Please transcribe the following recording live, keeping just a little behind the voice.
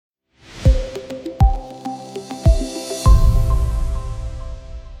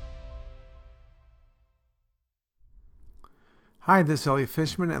Hi, this is Elliot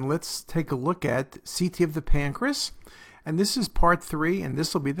Fishman, and let's take a look at CT of the pancreas. And this is part 3, and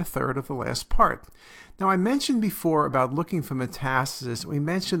this will be the third of the last part. Now, I mentioned before about looking for metastasis. We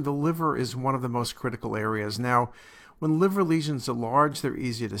mentioned the liver is one of the most critical areas. Now, when liver lesions are large, they're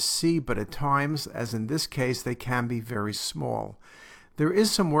easier to see, but at times, as in this case, they can be very small. There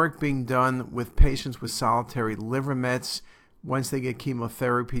is some work being done with patients with solitary liver mets once they get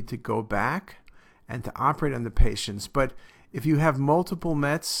chemotherapy to go back and to operate on the patients. But if you have multiple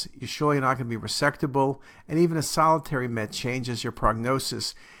mets, you're surely not going to be resectable, and even a solitary met changes your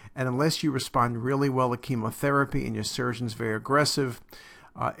prognosis. And unless you respond really well to chemotherapy and your surgeon's very aggressive,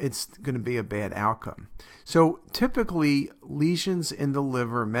 it's going to be a bad outcome. So typically, lesions in the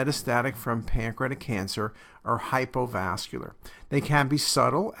liver metastatic from pancreatic cancer are hypovascular. They can be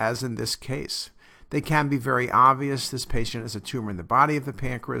subtle, as in this case. They can be very obvious. This patient has a tumor in the body of the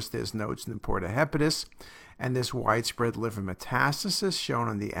pancreas. There's nodes in the porta hepatis, and there's widespread liver metastasis shown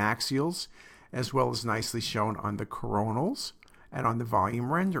on the axials, as well as nicely shown on the coronals and on the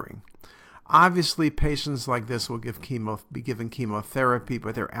volume rendering. Obviously, patients like this will be given chemotherapy,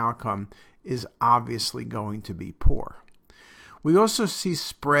 but their outcome is obviously going to be poor. We also see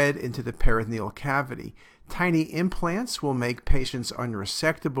spread into the peritoneal cavity. Tiny implants will make patients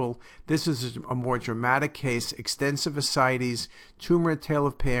unresectable. This is a more dramatic case: extensive ascites, tumor at tail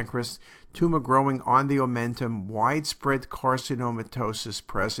of pancreas, tumor growing on the omentum, widespread carcinomatosis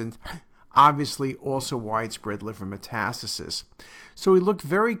present, obviously also widespread liver metastasis. So we look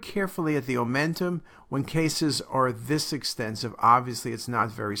very carefully at the omentum. When cases are this extensive, obviously it's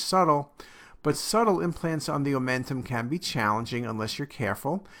not very subtle, but subtle implants on the omentum can be challenging unless you're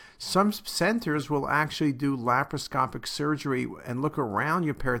careful. Some centers will actually do laparoscopic surgery and look around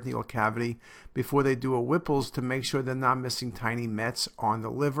your peritoneal cavity before they do a Whipple's to make sure they're not missing tiny mets on the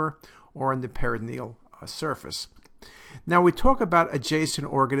liver or on the peritoneal surface. Now we talk about adjacent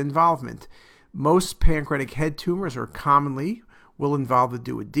organ involvement. Most pancreatic head tumors will involve the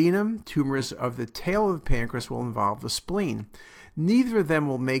duodenum. Tumors of the tail of the pancreas will involve the spleen. Neither of them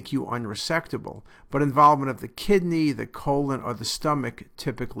will make you unresectable, but involvement of the kidney, the colon, or the stomach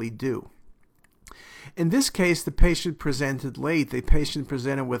typically do. In this case, the patient presented late. The patient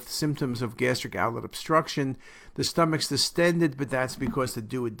presented with symptoms of gastric outlet obstruction. The stomach's distended, but that's because the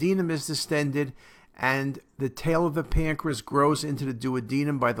duodenum is distended, and the tail of the pancreas grows into the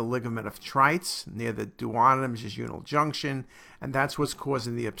duodenum by the ligament of Treitz near the duodenum jejunal junction, and that's what's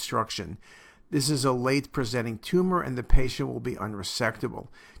causing the obstruction. This is a late presenting tumor, and the patient will be unresectable.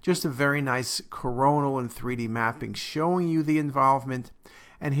 Just a very nice coronal and 3D mapping showing you the involvement.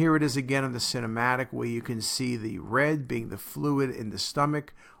 And here it is again on the cinematic, where you can see the red being the fluid in the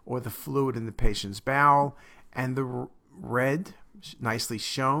stomach or the fluid in the patient's bowel, and the red nicely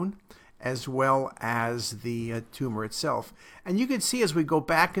shown, as well as the tumor itself. And you can see as we go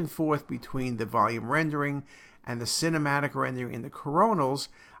back and forth between the volume rendering and the cinematic rendering in the coronals,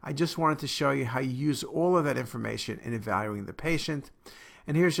 I just wanted to show you how you use all of that information in evaluating the patient.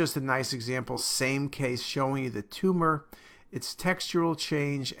 And here's just a nice example, same case, showing you the tumor, its textural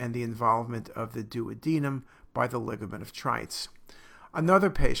change, and the involvement of the duodenum by the ligament of Treitz. Another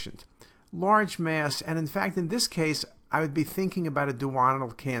patient, large mass, and in fact in this case I would be thinking about a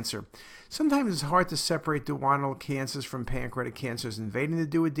duodenal cancer. Sometimes it's hard to separate duodenal cancers from pancreatic cancers invading the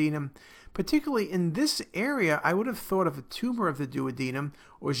duodenum. Particularly in this area, I would have thought of a tumor of the duodenum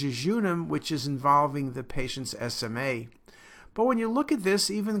or jejunum, which is involving the patient's SMA. But when you look at this,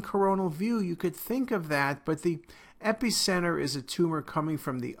 even coronal view, you could think of that, but the epicenter is a tumor coming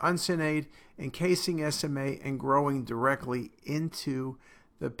from the uncinate, encasing SMA, and growing directly into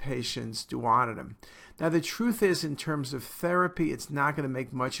the patient's duodenum. Now, the truth is, in terms of therapy, it's not going to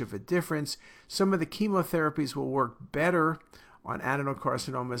make much of a difference. Some of the chemotherapies will work better on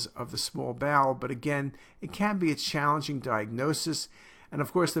adenocarcinomas of the small bowel, but again, it can be a challenging diagnosis. And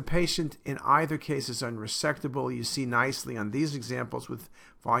of course, the patient in either case is unresectable. You see nicely on these examples with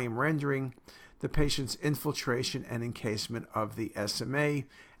volume rendering the patient's infiltration and encasement of the SMA,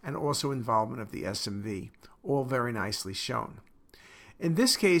 and also involvement of the SMV, all very nicely shown. In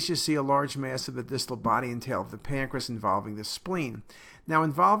this case, you see a large mass of the distal body and tail of the pancreas involving the spleen. Now,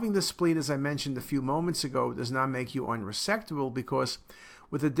 involving the spleen, as I mentioned a few moments ago, does not make you unresectable, because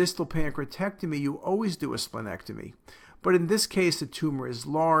with a distal pancreatectomy, you always do a splenectomy. But in this case, the tumor is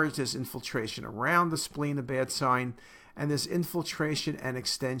large, there's infiltration around the spleen, a bad sign, and there's infiltration and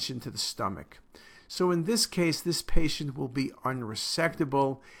extension to the stomach. So in this case, this patient will be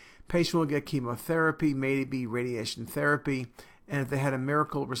unresectable. Patient will get chemotherapy, maybe radiation therapy, and if they had a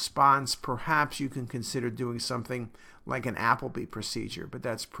miracle response, perhaps you can consider doing something like an Appleby procedure, but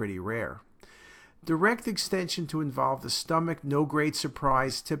that's pretty rare. Direct extension to involve the stomach, no great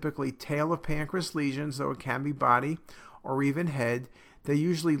surprise, typically tail of pancreas lesions, though it can be body or even head. They're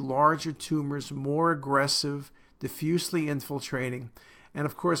usually larger tumors, more aggressive, diffusely infiltrating. And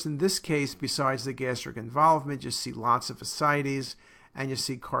of course, in this case, besides the gastric involvement, you see lots of ascites and you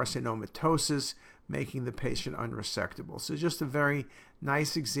see carcinomatosis, making the patient unresectable. So just a very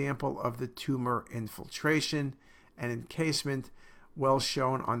nice example of the tumor infiltration and encasement, well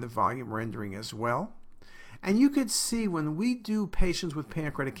shown on the volume rendering as well. And you could see when we do patients with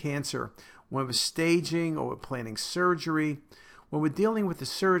pancreatic cancer, when we're staging or we're planning surgery, when we're dealing with the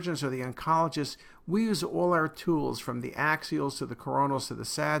surgeons or the oncologists, we use all our tools from the axials to the coronals to the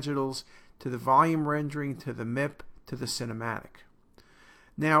sagittals to the volume rendering to the MIP to the cinematic.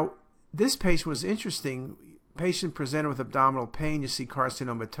 Now, this patient was interesting. Patient presented with abdominal pain. You see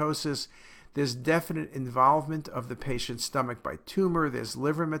carcinomatosis. There's definite involvement of the patient's stomach by tumor. There's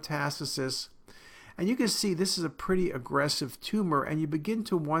liver metastasis. And you can see this is a pretty aggressive tumor, and you begin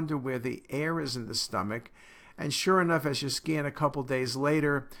to wonder where the air is in the stomach. And sure enough, as you scan a couple days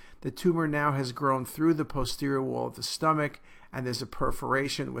later, the tumor now has grown through the posterior wall of the stomach, and there's a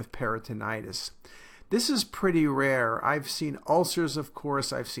perforation with peritonitis. This is pretty rare. I've seen ulcers, of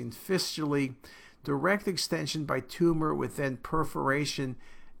course. I've seen fistulae. Direct extension by tumor with then perforation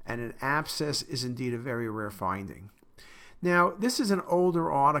and an abscess is indeed a very rare finding. Now, this is an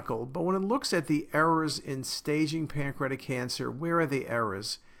older article, but when it looks at the errors in staging pancreatic cancer, where are the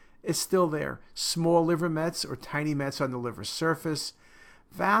errors? It's still there. Small liver mets or tiny mets on the liver surface.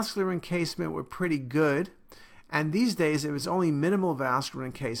 Vascular encasement were pretty good. And these days, if it was only minimal vascular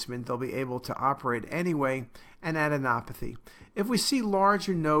encasement, they'll be able to operate anyway, and adenopathy. If we see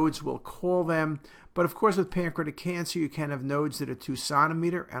larger nodes, we'll call them. But of course, with pancreatic cancer, you can have nodes that are 2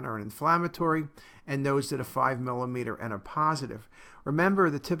 centimeters and are inflammatory, and nodes that are 5 millimeters and are positive. Remember,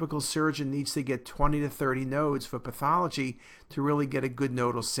 the typical surgeon needs to get 20 to 30 nodes for pathology to really get a good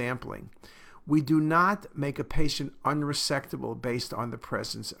nodal sampling. We do not make a patient unresectable based on the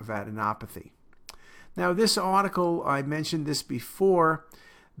presence of adenopathy. Now, this article, I mentioned this before,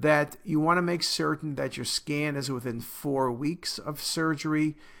 that you want to make certain that your scan is within 4 weeks of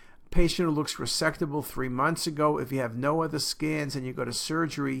surgery. Patient who looks resectable 3 months ago, if you have no other scans and you go to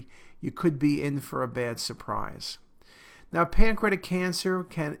surgery, you could be in for a bad surprise. Now, pancreatic cancer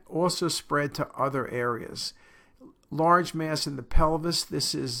can also spread to other areas. Large mass in the pelvis,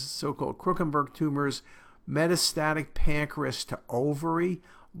 this is so-called Krukenberg tumors, metastatic pancreas to ovary,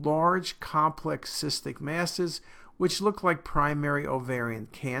 large complex cystic masses, which look like primary ovarian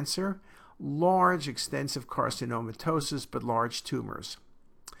cancer, large extensive carcinomatosis, but large tumors.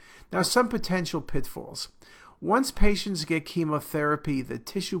 Now, some potential pitfalls. Once patients get chemotherapy, the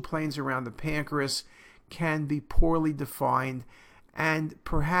tissue planes around the pancreas can be poorly defined, and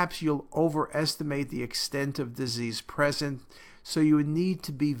perhaps you'll overestimate the extent of disease present, so you would need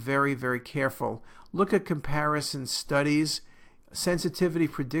to be very, very careful. Look at comparison studies. Sensitivity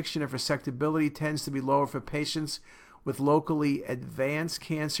prediction of resectability tends to be lower for patients with locally advanced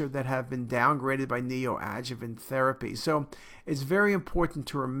cancer that have been downgraded by neoadjuvant therapy. So it's very important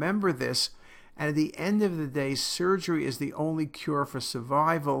to remember this. And at the end of the day, surgery is the only cure for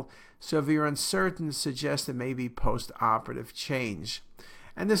survival. So if you're uncertain, suggest it may be post-operative change.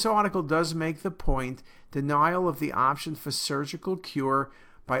 And this article does make the point, denial of the option for surgical cure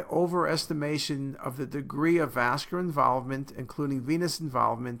by overestimation of the degree of vascular involvement, including venous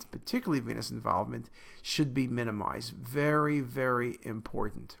involvement, particularly venous involvement, should be minimized. Very, very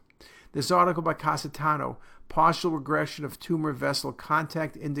important. This article by Casatano, partial regression of tumor vessel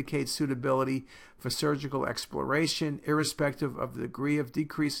contact indicates suitability for surgical exploration, irrespective of the degree of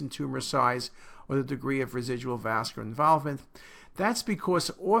decrease in tumor size or the degree of residual vascular involvement. That's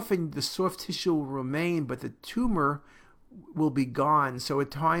because often the soft tissue will remain, but the tumor will be gone. So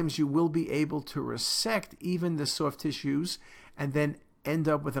at times you will be able to resect even the soft tissues and then end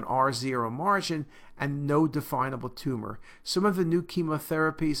up with an R0 margin and no definable tumor. Some of the new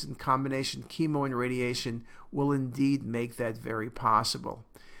chemotherapies and combination chemo and radiation will indeed make that very possible.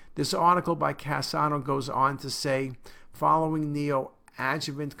 This article by Casano goes on to say, following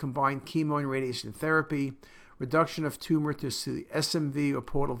neoadjuvant combined chemo and radiation therapy, reduction of tumor to the SMV or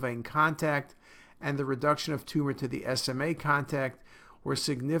portal vein contact and the reduction of tumor to the SMA contact were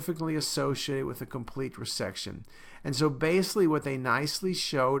significantly associated with a complete resection. And so basically what they nicely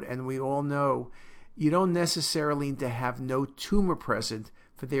showed, and we all know, you don't necessarily need to have no tumor present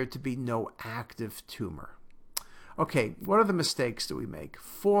for there to be no active tumor. Okay, what are the mistakes that we make?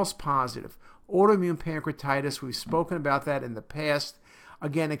 False positive. Autoimmune pancreatitis, we've spoken about that in the past.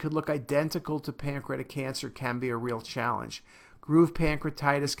 Again, it could look identical to pancreatic cancer, can be a real challenge. Groove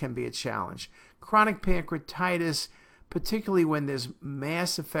pancreatitis can be a challenge. Chronic pancreatitis, particularly when there's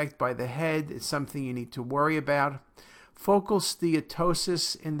mass effect by the head, is something you need to worry about. Focal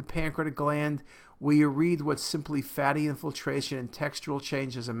steatosis in the pancreatic gland, where you read what's simply fatty infiltration and textural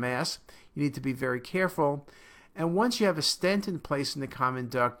change as a mass. You need to be very careful. And once you have a stent in place in the common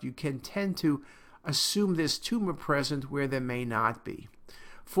duct, you can tend to assume there's tumor present where there may not be.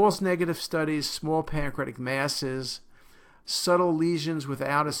 False negative studies, small pancreatic masses, subtle lesions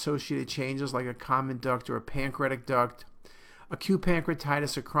without associated changes like a common duct or a pancreatic duct, acute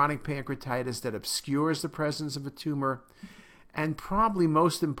pancreatitis or chronic pancreatitis that obscures the presence of a tumor, and probably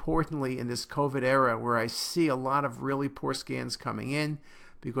most importantly in this COVID era where I see a lot of really poor scans coming in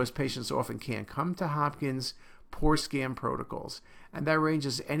because patients often can't come to Hopkins, poor scan protocols. And that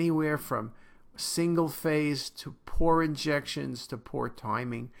ranges anywhere from single phase to poor injections to poor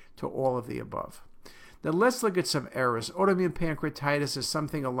timing to all of the above. Now let's look at some errors. Autoimmune pancreatitis is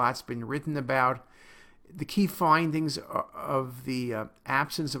something a lot's been written about. The key findings of the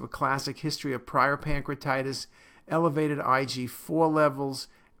absence of a classic history of prior pancreatitis, elevated IG4 levels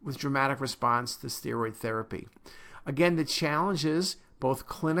with dramatic response to steroid therapy. Again, the challenge is both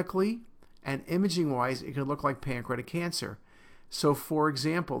clinically and imaging-wise, it can look like pancreatic cancer. So, for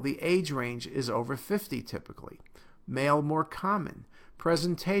example, the age range is over 50 typically. Male more common.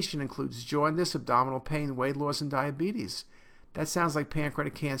 Presentation includes jaundice, abdominal pain, weight loss, and diabetes. That sounds like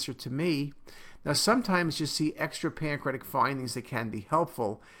pancreatic cancer to me. Now, sometimes you see extra pancreatic findings that can be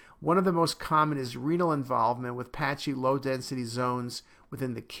helpful. One of the most common is renal involvement with patchy low-density zones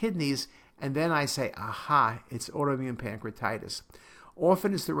within the kidneys, and then I say, aha, it's autoimmune pancreatitis.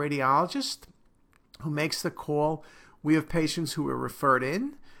 Often it's the radiologist who makes the call. We have patients who are referred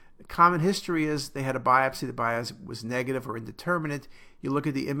in. The common history is they had a biopsy. The biopsy was negative or indeterminate. You look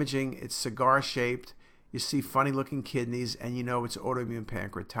at the imaging, it's cigar-shaped. You see funny-looking kidneys, and you know it's autoimmune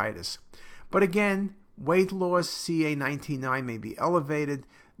pancreatitis. But again, weight loss, CA19-9 may be elevated,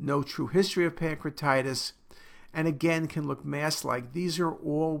 no true history of pancreatitis, and again can look mass-like. These are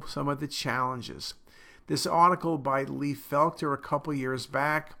all some of the challenges. This article by Lee Felker a couple years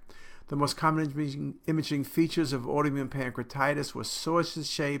back, the most common imaging features of autoimmune pancreatitis was sausage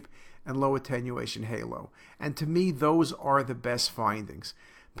shape and low attenuation halo. And to me, those are the best findings.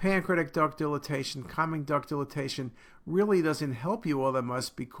 Pancreatic duct dilatation, common duct dilatation really doesn't help you all that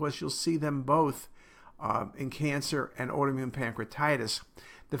much because you'll see them both in cancer and autoimmune pancreatitis.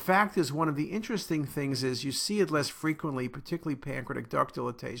 The fact is, one of the interesting things is you see it less frequently, particularly pancreatic duct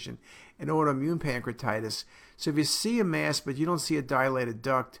dilatation in autoimmune pancreatitis. So if you see a mass but you don't see a dilated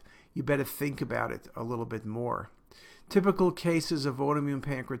duct, you better think about it a little bit more. Typical cases of autoimmune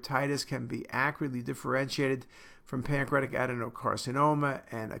pancreatitis can be accurately differentiated from pancreatic adenocarcinoma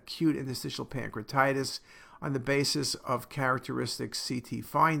and acute interstitial pancreatitis on the basis of characteristic CT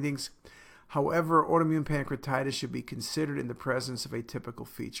findings. However, autoimmune pancreatitis should be considered in the presence of atypical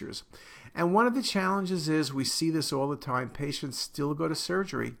features. And one of the challenges is, we see this all the time, patients still go to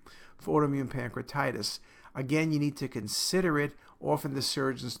surgery for autoimmune pancreatitis. Again, you need to consider it. Often the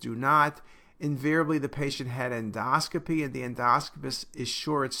surgeons do not. Invariably, the patient had endoscopy, and the endoscopist is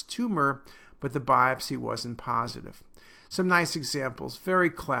sure it's tumor, but the biopsy wasn't positive. Some nice examples, very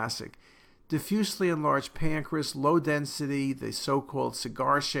classic. Diffusely enlarged pancreas, low density, the so-called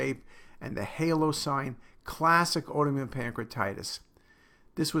cigar shape, and the halo sign, classic autoimmune pancreatitis.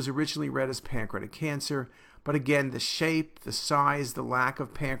 This was originally read as pancreatic cancer, but again, the shape, the size, the lack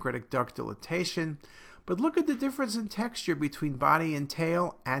of pancreatic duct dilatation. But look at the difference in texture between body and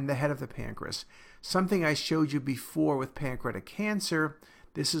tail and the head of the pancreas. Something I showed you before with pancreatic cancer.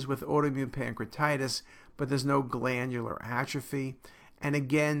 This is with autoimmune pancreatitis, but there's no glandular atrophy. And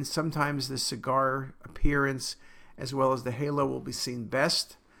again, sometimes the cigar appearance as well as the halo will be seen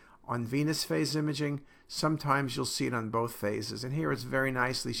best on venous phase imaging. Sometimes you'll see it on both phases. And here it's very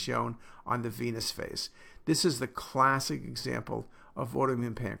nicely shown on the venous phase. This is the classic example of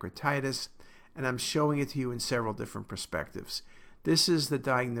autoimmune pancreatitis, and I'm showing it to you in several different perspectives. This is the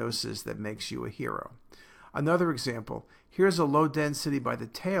diagnosis that makes you a hero. Another example, here's a low density by the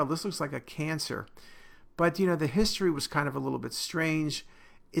tail. This looks like a cancer, but the history was kind of a little bit strange.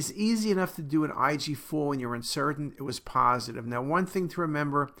 It's easy enough to do an IG4 when you're uncertain. It was positive. Now, one thing to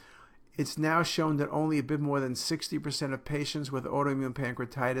remember, it's now shown that only a bit more than 60% of patients with autoimmune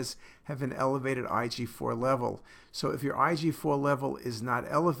pancreatitis have an elevated IG4 level. So if your IG4 level is not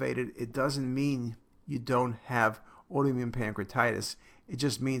elevated, it doesn't mean you don't have autoimmune pancreatitis. It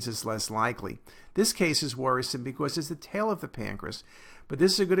just means it's less likely. This case is worrisome because it's the tail of the pancreas. But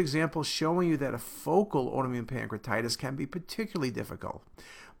this is a good example showing you that a focal autoimmune pancreatitis can be particularly difficult.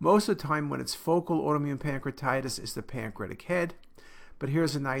 Most of the time when it's focal autoimmune pancreatitis, it's the pancreatic head. But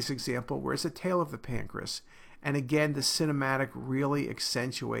here's a nice example where it's the tail of the pancreas. And again, the cinematic really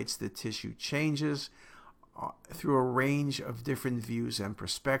accentuates the tissue changes through a range of different views and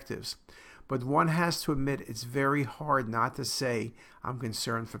perspectives. But one has to admit it's very hard not to say, I'm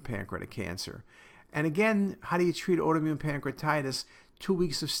concerned for pancreatic cancer. And again, how do you treat autoimmune pancreatitis? 2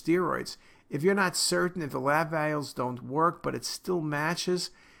 weeks of steroids. If you're not certain, if the lab values don't work, but it still matches,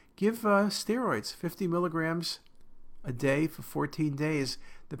 give steroids, 50 milligrams a day for 14 days.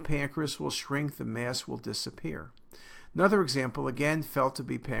 The pancreas will shrink, the mass will disappear. Another example, again, felt to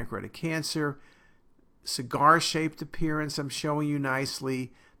be pancreatic cancer. Cigar-shaped appearance, I'm showing you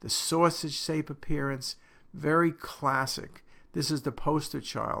nicely. The sausage-shaped appearance, very classic. This is the poster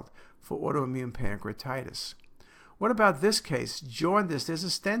child for autoimmune pancreatitis. What about this case? Jaundice, there's a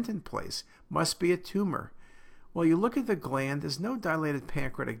stent in place. Must be a tumor. Well, you look at the gland, there's no dilated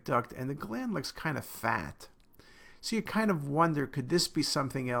pancreatic duct, and the gland looks kind of fat. So you kind of wonder, could this be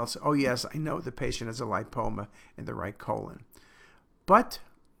something else? Oh yes, I know the patient has a lipoma in the right colon. But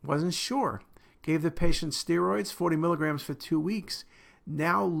wasn't sure. Gave the patient steroids, 40 milligrams for 2 weeks.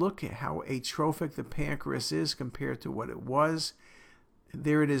 Now look at how atrophic the pancreas is compared to what it was.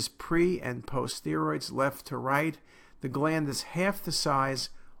 There it is pre and post steroids, left to right. The gland is half the size,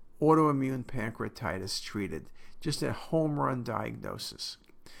 autoimmune pancreatitis treated. Just a home run diagnosis.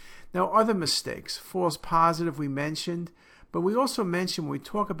 Now, other mistakes. False positive we mentioned, but we also mentioned when we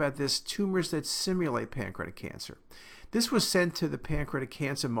talk about this, tumors that simulate pancreatic cancer. This was sent to the Pancreatic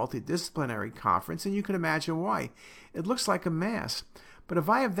Cancer Multidisciplinary Conference, and you can imagine why. It looks like a mass, but if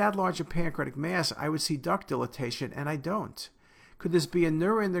I have that large a pancreatic mass, I would see duct dilatation, and I don't. Could this be a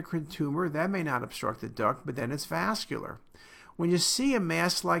neuroendocrine tumor? That may not obstruct the duct, but then it's vascular. When you see a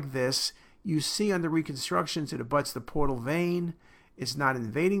mass like this, you see under reconstructions it abuts the portal vein. It's not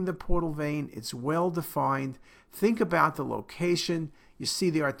invading the portal vein. It's well defined. Think about the location. You see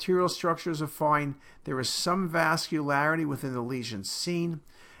the arterial structures are fine. There is some vascularity within the lesion seen.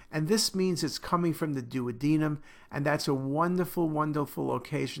 And this means it's coming from the duodenum, and that's a wonderful, wonderful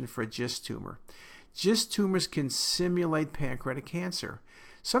location for a GIST tumor. GIST tumors can simulate pancreatic cancer.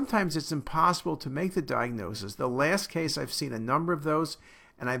 Sometimes it's impossible to make the diagnosis. The last case, I've seen a number of those,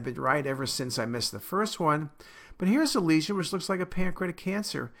 and I've been right ever since I missed the first one. But here's a lesion which looks like a pancreatic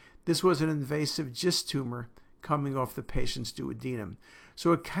cancer. This was an invasive GIST tumor coming off the patient's duodenum.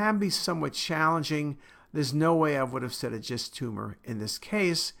 So it can be somewhat challenging. There's no way I would have said a GIST tumor in this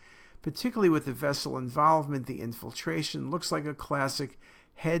case, particularly with the vessel involvement. The infiltration looks like a classic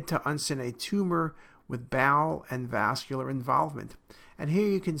head to uncinate tumor with bowel and vascular involvement. And here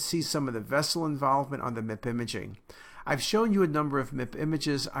you can see some of the vessel involvement on the MIP imaging. I've shown you a number of MIP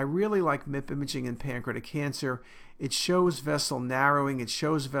images. I really like MIP imaging in pancreatic cancer. It shows vessel narrowing, it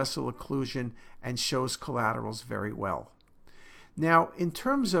shows vessel occlusion, and shows collaterals very well. Now, in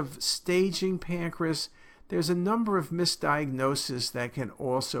terms of staging pancreas, there's a number of misdiagnoses that can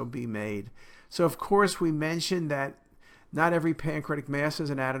also be made. So, of course, we mentioned that not every pancreatic mass is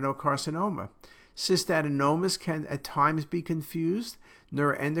an adenocarcinoma. Cystadenomas can at times be confused.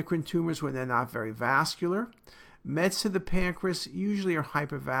 Neuroendocrine tumors when they're not very vascular. Mets to the pancreas usually are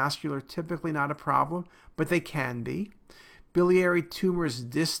hypervascular, typically not a problem, but they can be. Biliary tumors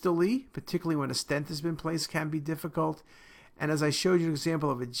distally, particularly when a stent has been placed, can be difficult. And as I showed you an example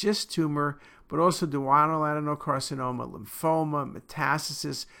of a GIST tumor, but also duodenal adenocarcinoma, lymphoma,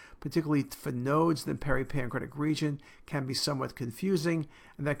 metastasis, particularly for nodes in the peripancreatic region, can be somewhat confusing,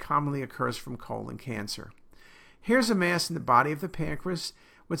 and that commonly occurs from colon cancer. Here's a mass in the body of the pancreas.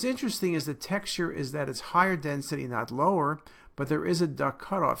 What's interesting is the texture is that it's higher density, not lower, but there is a duct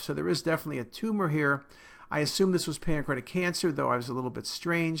cutoff. So there is definitely a tumor here. I assume this was pancreatic cancer, though I was a little bit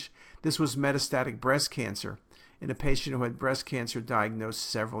strange. This was metastatic breast cancer in a patient who had breast cancer diagnosed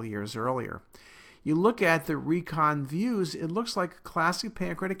several years earlier. You look at the recon views, it looks like a classic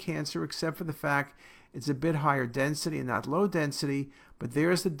pancreatic cancer, except for the fact it's a bit higher density and not low density, but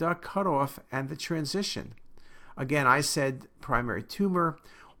there's the duct cutoff and the transition. Again, I said primary tumor.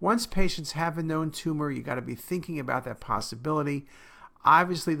 Once patients have a known tumor, you got to be thinking about that possibility.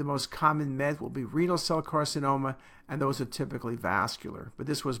 Obviously, the most common met will be renal cell carcinoma, and those are typically vascular, but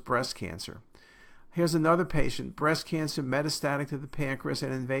this was breast cancer. Here's another patient, breast cancer metastatic to the pancreas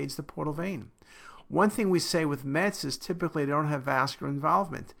and invades the portal vein. One thing we say with mets is typically they don't have vascular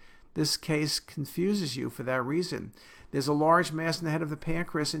involvement. This case confuses you for that reason. There's a large mass in the head of the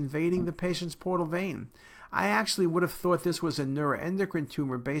pancreas invading the patient's portal vein. I actually would have thought this was a neuroendocrine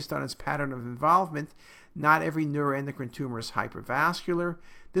tumor based on its pattern of involvement. Not every neuroendocrine tumor is hypervascular.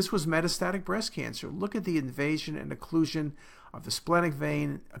 This was metastatic breast cancer. Look at the invasion and occlusion of the splenic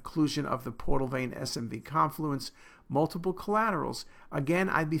vein, occlusion of the portal vein SMV confluence, multiple collaterals. Again,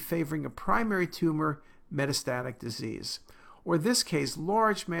 I'd be favoring a primary tumor, metastatic disease. Or this case,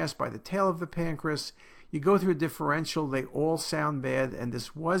 large mass by the tail of the pancreas. You go through a differential, they all sound bad, and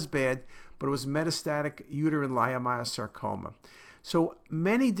this was bad, but it was metastatic uterine leiomyosarcoma. So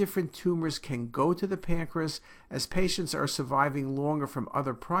many different tumors can go to the pancreas. As patients are surviving longer from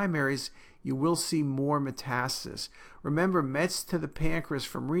other primaries, you will see more metastasis. Remember, mets to the pancreas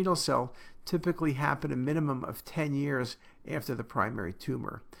from renal cell typically happen a minimum of 10 years after the primary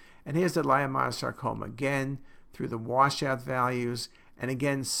tumor. And here's the leiomyosarcoma again through the washout values, and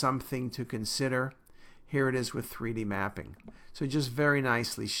again something to consider. Here it is with 3D mapping. So just very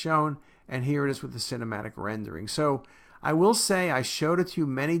nicely shown, and here it is with the cinematic rendering. So I will say I showed it to you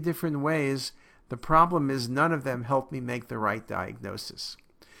many different ways. The problem is none of them helped me make the right diagnosis.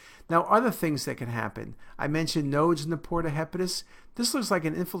 Now, other things that can happen. I mentioned nodes in the porta hepatis. This looks like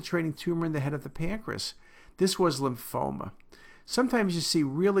an infiltrating tumor in the head of the pancreas. This was lymphoma. Sometimes you see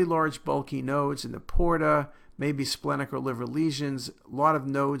really large bulky nodes in the porta, maybe splenic or liver lesions, a lot of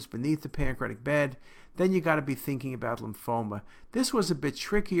nodes beneath the pancreatic bed. Then you got to be thinking about lymphoma. This was a bit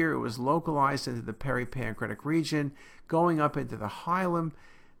trickier. It was localized into the peripancreatic region, going up into the hilum.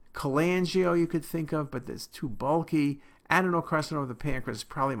 Cholangio you could think of, but it's too bulky. Adenocarcinoma of the pancreas is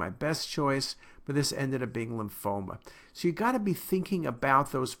probably my best choice, but this ended up being lymphoma. So you got to be thinking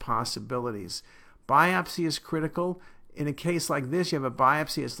about those possibilities. Biopsy is critical. In a case like this, you have a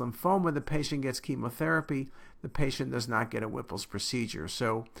biopsy as lymphoma, the patient gets chemotherapy, the patient does not get a Whipple's procedure.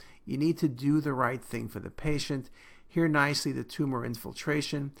 So you need to do the right thing for the patient. Here nicely the tumor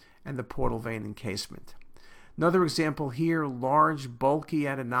infiltration and the portal vein encasement. Another example here, large, bulky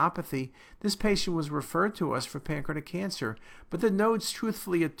adenopathy. This patient was referred to us for pancreatic cancer, but the nodes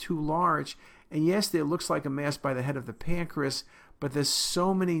truthfully are too large. And yes, it looks like a mass by the head of the pancreas, but there's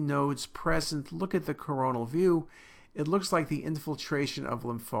so many nodes present. Look at the coronal view. It looks like the infiltration of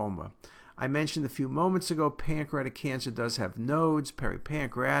lymphoma. I mentioned a few moments ago, pancreatic cancer does have nodes,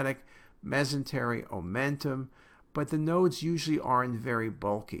 peripancreatic, mesentery, omentum, but the nodes usually aren't very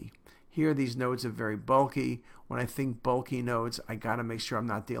bulky. Here, these nodes are very bulky. When I think bulky nodes, I got to make sure I'm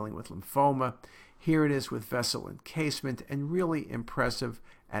not dealing with lymphoma. Here it is with vessel encasement and really impressive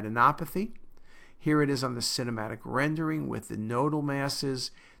adenopathy. Here it is on the cinematic rendering with the nodal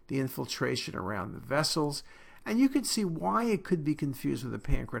masses, the infiltration around the vessels. And you can see why it could be confused with a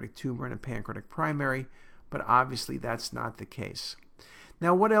pancreatic tumor and a pancreatic primary, but obviously that's not the case.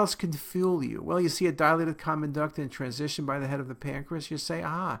 Now, what else can fool you? Well, you see a dilated common duct in transition by the head of the pancreas. You say,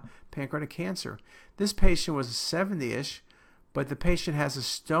 pancreatic cancer. This patient was 70-ish, but the patient has a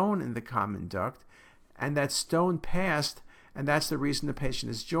stone in the common duct, and that stone passed, and that's the reason the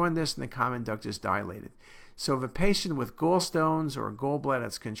patient is jaundiced and the common duct is dilated. So if a patient with gallstones or a gallbladder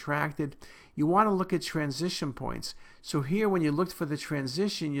that's contracted, you want to look at transition points. So here, when you looked for the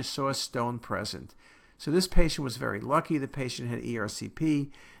transition, you saw a stone present. So this patient was very lucky. The patient had ERCP.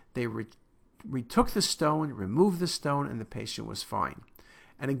 They retook the stone, removed the stone, and the patient was fine.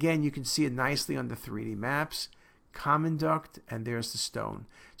 And again, you can see it nicely on the 3D maps. Common duct, and there's the stone.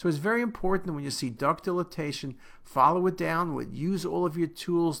 So it's very important when you see duct dilatation, follow it down, use all of your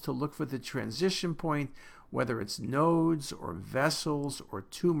tools to look for the transition point, whether it's nodes or vessels or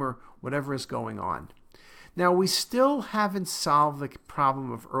tumor, whatever is going on. Now, we still haven't solved the problem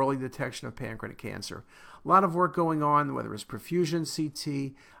of early detection of pancreatic cancer. A lot of work going on, whether it's perfusion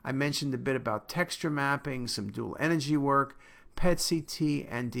CT, I mentioned a bit about texture mapping, some dual energy work, PET CT,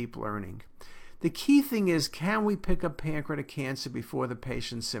 and deep learning. The key thing is, can we pick up pancreatic cancer before the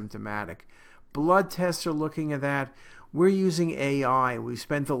patient's symptomatic? Blood tests are looking at that. We're using AI. We've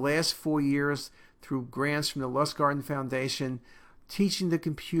spent the last 4 years through grants from the Lustgarten Foundation teaching the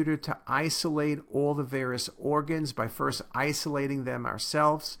computer to isolate all the various organs by first isolating them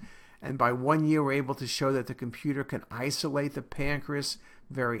ourselves. And by 1 year, we're able to show that the computer can isolate the pancreas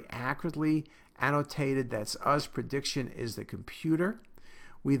very accurately. Annotated, that's us. Prediction is the computer.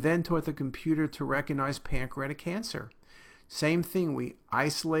 We then taught the computer to recognize pancreatic cancer. Same thing, we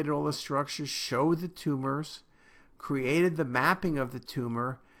isolated all the structures, showed the tumors, created the mapping of the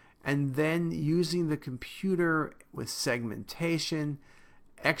tumor, and then using the computer with segmentation,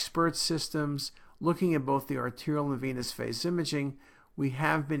 expert systems, looking at both the arterial and venous phase imaging, we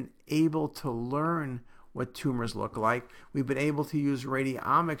have been able to learn what tumors look like. We've been able to use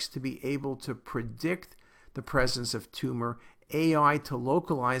radiomics to be able to predict the presence of tumor, AI to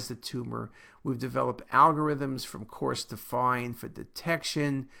localize the tumor. We've developed algorithms from course define for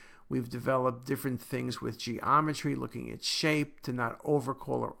detection. We've developed different things with geometry, looking at shape to not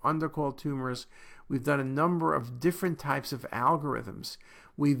overcall or undercall tumors. We've done a number of different types of algorithms.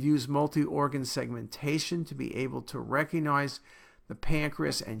 We've used multi-organ segmentation to be able to recognize the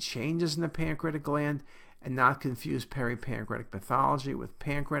pancreas and changes in the pancreatic gland and not confuse peripancreatic pathology with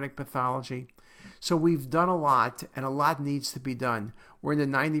pancreatic pathology. So we've done a lot, and a lot needs to be done. We're in the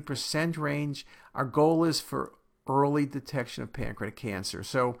 90% range. Our goal is for early detection of pancreatic cancer.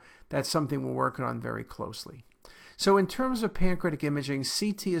 So that's something we're working on very closely. So in terms of pancreatic imaging,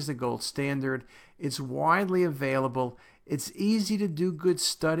 CT is the gold standard. It's widely available. It's easy to do good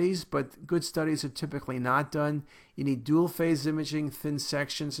studies, but good studies are typically not done. You need dual phase imaging, thin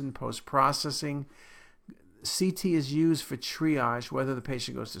sections, and post-processing. CT is used for triage, whether the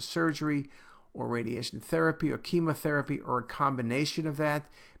patient goes to surgery or radiation therapy or chemotherapy or a combination of that.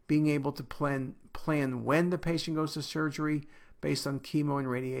 Being able to plan when the patient goes to surgery based on chemo and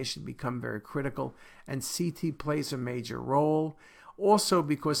radiation become very critical, and CT plays a major role. Also,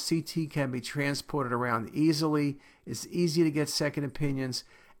 because CT can be transported around easily, it's easy to get second opinions.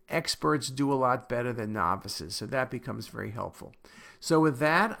 Experts do a lot better than novices, so that becomes very helpful. So with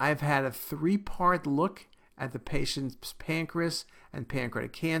that, I've had a 3-part look at the patient's pancreas and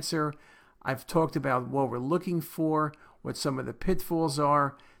pancreatic cancer. I've talked about what we're looking for, what some of the pitfalls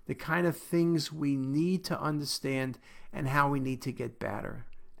are, the kind of things we need to understand, and how we need to get better.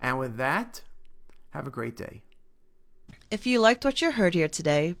 And with that, have a great day. If you liked what you heard here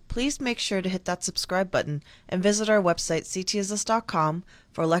today, please make sure to hit that subscribe button and visit our website ctassist.com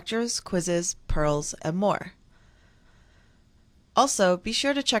for lectures, quizzes, pearls, and more. Also, be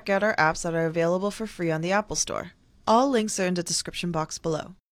sure to check out our apps that are available for free on the Apple Store. All links are in the description box below.